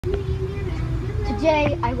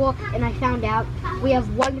today I looked and I found out we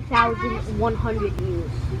have 1,100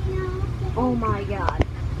 views. Oh my god.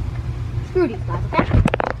 Screw these guys, okay?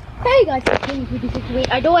 Hey guys, it's King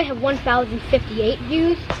 268. I know I have 1,058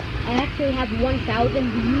 views. I actually have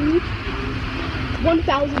 1,000 views.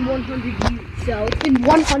 1,100 views. So it's been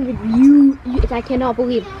 100 views. I cannot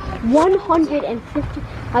believe 150.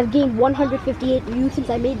 I've gained 158 views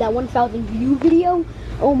since I made that 1,000 view video.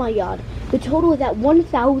 Oh my god. The total is at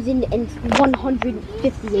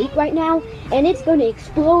 1,158 right now, and it's going to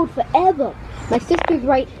explode forever. My sister's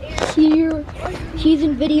right here. She's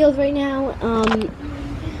in videos right now.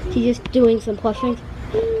 She's just doing some plushing.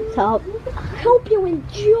 So I hope you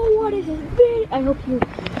enjoy this video. I hope you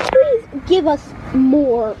please give us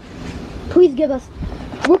more. Please give us.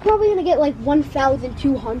 We're probably gonna get like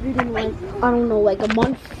 1,200 in like, I don't know, like a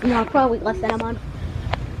month. No, probably less than a month.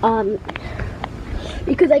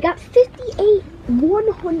 Because I got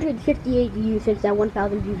 158 views since that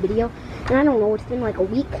 1,000 view video, and I don't know, it's been like a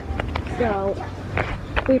week. So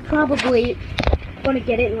we're probably gonna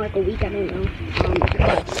get it in like a week. I don't know.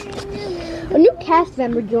 But a new cast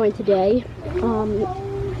member joined today.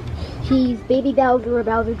 He's Baby Bowser or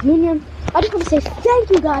Bowser Jr. I just want to say thank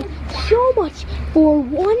you guys so much for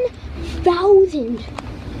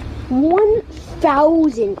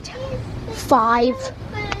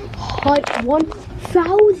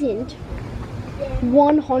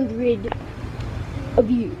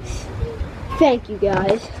views. Thank you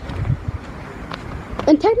guys.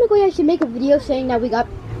 And technically I should make a video saying that we got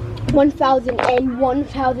 1,000 and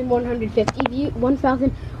 1,150 views,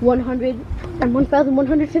 1,100 and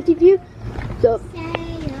 1,150 views. So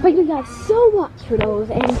thank you guys so much for those,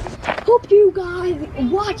 and hope you guys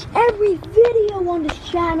watch every video on this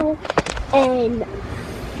channel, and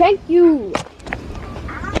thank you.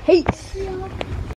 Peace.